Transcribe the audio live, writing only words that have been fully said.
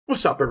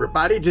What's up,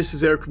 everybody? This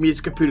is Eric from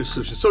Easy Computer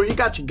Solutions. So you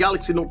got your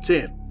Galaxy Note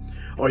 10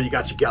 or you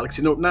got your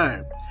Galaxy Note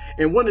 9.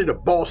 And one of the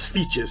boss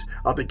features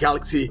of the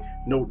Galaxy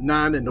Note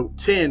 9 and Note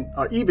 10,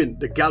 or even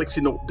the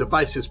Galaxy Note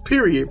devices,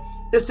 period,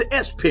 is the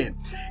SPen.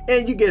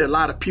 And you get a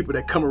lot of people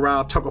that come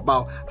around talk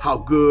about how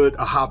good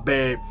or how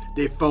bad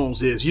their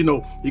phones is. You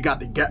know, you got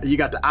the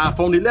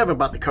iPhone 11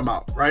 about to come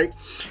out, right?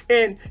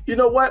 And you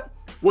know what?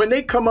 When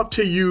they come up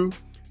to you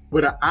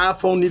with an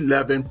iPhone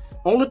 11,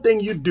 only thing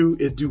you do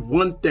is do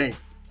one thing.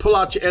 Pull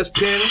out your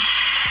SPen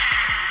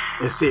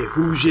and say,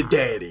 who's your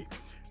daddy,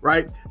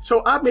 right?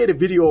 So I made a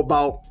video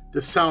about the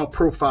sound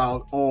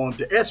profile on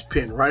the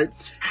SPen, right?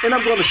 And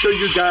I'm going to show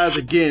you guys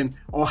again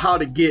on how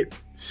to get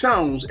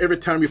sounds every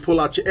time you pull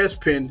out your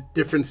SPen,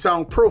 different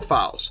sound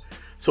profiles.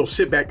 So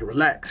sit back and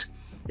relax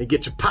and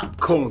get your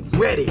popcorn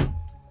ready.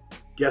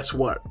 Guess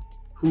what?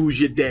 Who's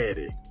your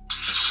daddy?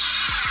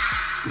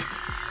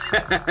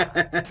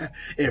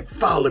 And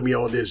follow me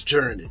on this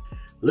journey.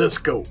 Let's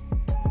go.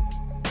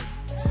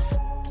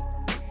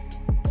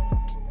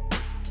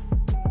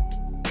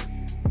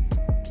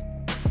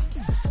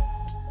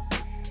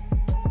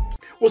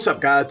 What's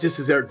up, guys? This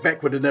is Eric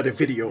back with another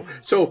video.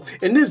 So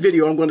in this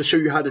video, I'm going to show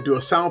you how to do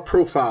a sound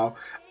profile.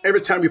 Every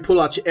time you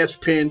pull out your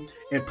SPen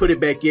and put it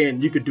back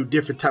in, you could do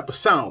different type of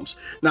sounds.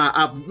 Now,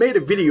 I've made a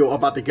video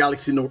about the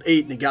Galaxy Note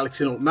 8 and the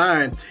Galaxy Note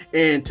 9.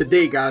 And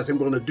today, guys, I'm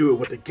going to do it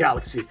with the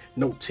Galaxy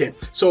Note 10.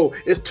 So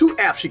it's two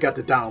apps you got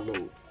to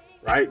download,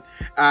 right?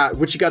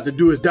 What you got to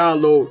do is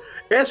download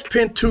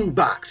SPen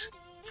Toolbox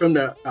from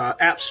the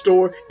App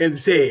Store and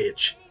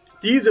Zedge.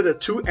 These are the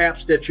two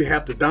apps that you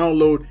have to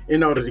download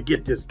in order to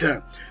get this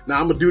done. Now,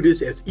 I'm going to do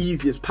this as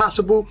easy as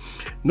possible.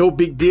 No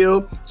big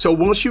deal. So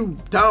once you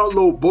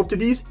download both of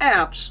these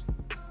apps,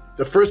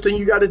 the first thing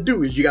you got to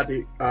do is you got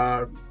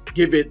to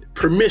give it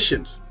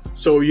permissions.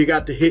 So you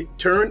got to hit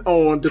turn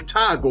on the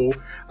toggle,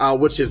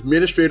 which is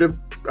administrative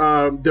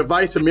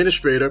device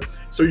administrator,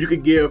 so you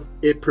can give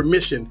it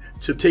permission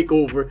to take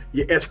over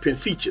your SPen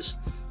features.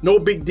 No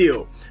big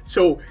deal.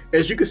 So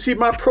as you can see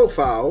my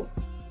profile,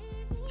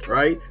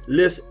 right,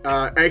 list,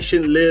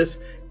 action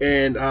list,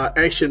 and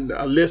action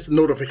list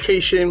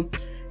notification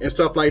and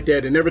stuff like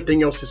that, and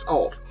everything else is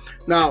off.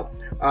 Now,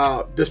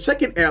 the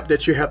second app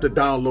that you have to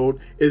download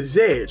is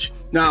Zedge.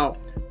 Now,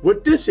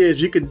 what this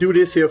is, you can do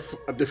this here,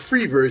 the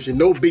free version,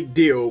 no big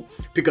deal,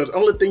 because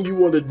only thing you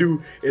want to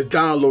do is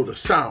download the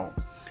sound.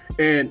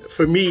 And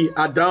for me,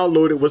 I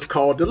downloaded what's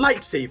called the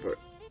lightsaber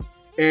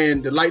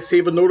and the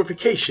lightsaber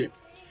notification.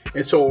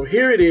 And so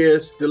here it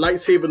is, the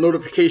lightsaber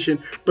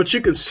notification, but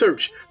you can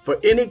search for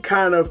any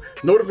kind of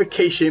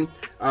notification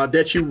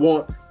that you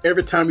want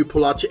every time you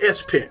pull out your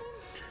SPen.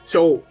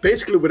 So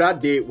basically what I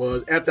did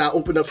was, after I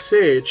opened up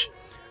Zedge,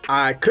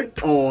 I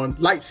clicked on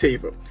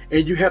lightsaber,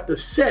 and you have to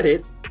set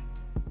it,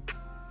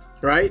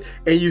 right?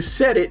 And you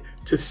set it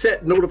to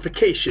set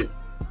notification.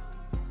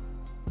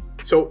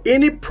 So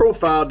any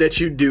profile that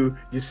you do,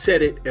 you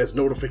set it as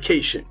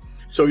notification.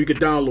 So you can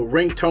download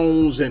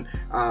ringtones and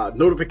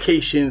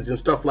notifications and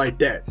stuff like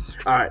that.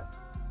 All right.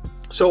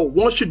 So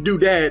once you do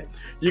that,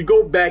 you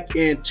go back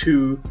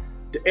into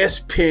the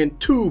SPen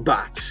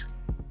Toolbox.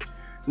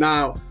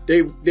 Now,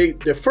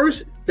 the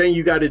first thing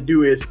you got to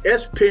do is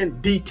SPen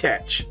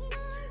Detach.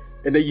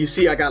 And then you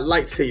see I got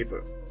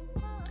lightsaber.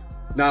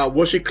 Now,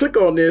 once you click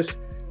on this,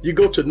 you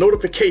go to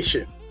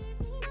notification.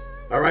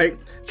 All right.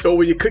 So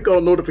when you click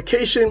on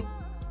notification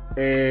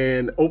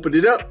and open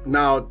it up,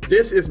 now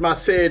this is my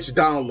Zedge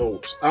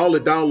downloads. I only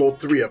download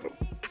 3 of them.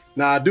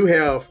 Now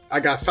I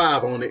got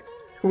 5 on it,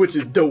 which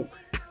is dope.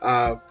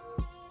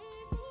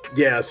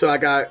 Yeah, so I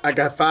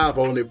got 5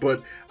 on it,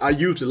 but I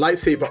use the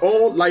lightsaber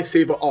on,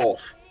 lightsaber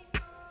off.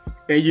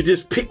 And you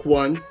just pick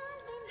one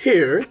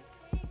here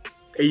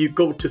and you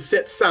go to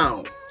set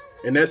sound,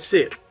 and that's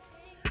it.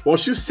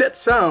 Once you set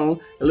sound,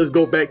 and let's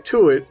go back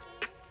to it.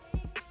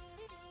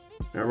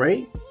 All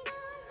right.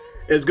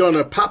 It's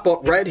gonna pop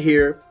up right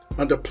here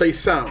under play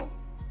sound.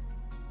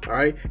 All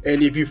right,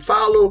 and if you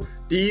follow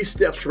these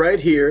steps right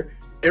here,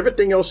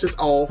 everything else is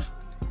off,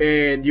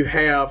 and you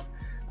have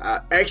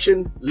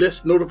action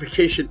list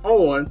notification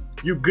on,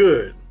 you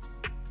good.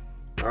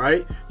 All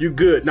right, you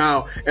good.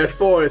 Now, as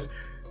far as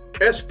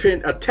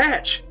SPen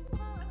attach,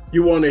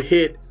 you want to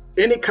hit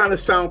any kind of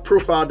sound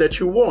profile that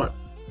you want.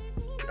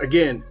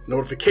 Again,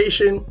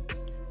 notification,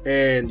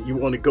 and you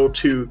want to go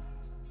to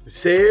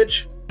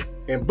Zedge.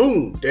 And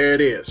boom, there it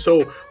is.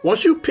 So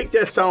once you pick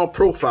that sound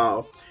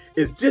profile,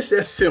 it's just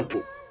as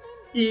simple.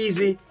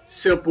 Easy,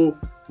 simple,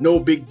 no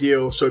big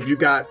deal. So if you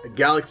got a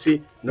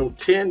Galaxy Note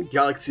 10,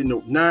 Galaxy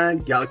Note 9,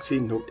 Galaxy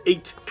Note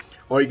 8,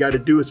 all you got to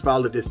do is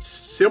follow this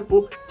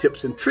simple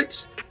tips and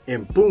tricks,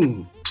 and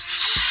boom,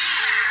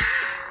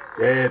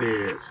 there it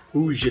is.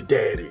 Who's your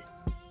daddy?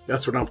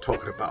 That's what I'm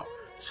talking about.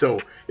 So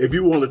if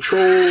you want to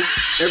troll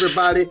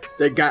everybody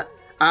that got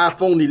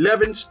iPhone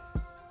 11s,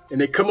 and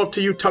they come up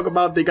to you, talk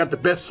about they got the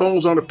best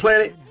phones on the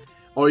planet,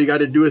 all you got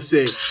to do is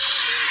say,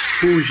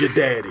 who's your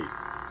daddy?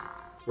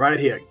 Right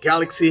here,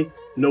 Galaxy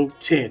Note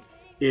 10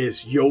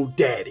 is your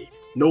daddy,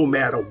 no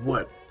matter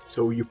what.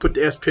 So you put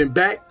the SPen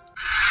back,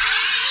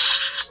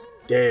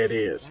 There it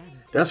is.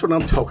 That's what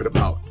I'm talking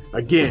about.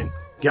 Again,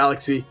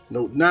 Galaxy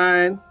Note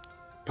 9.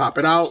 Pop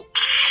it out.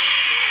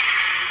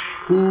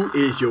 Who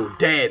is your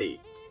daddy?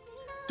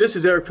 This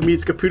is Eric from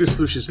Eats Computer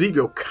Solutions. Leave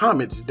your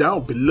comments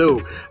down below.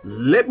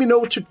 Let me know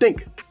what you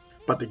think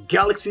about the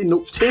Galaxy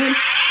Note 10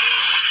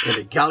 and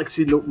the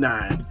Galaxy Note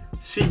 9.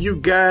 See you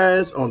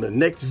guys on the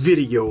next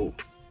video.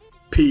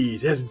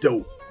 Peace. That's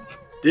dope.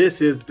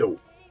 This is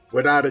dope.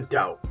 Without a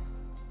doubt.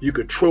 You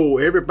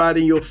control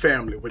everybody in your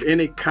family with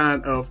any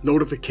kind of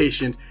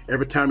notification.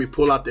 Every time you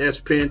pull out the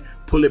S Pen,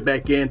 pull it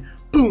back in.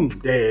 Boom.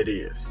 There it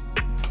is.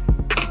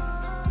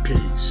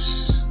 Peace.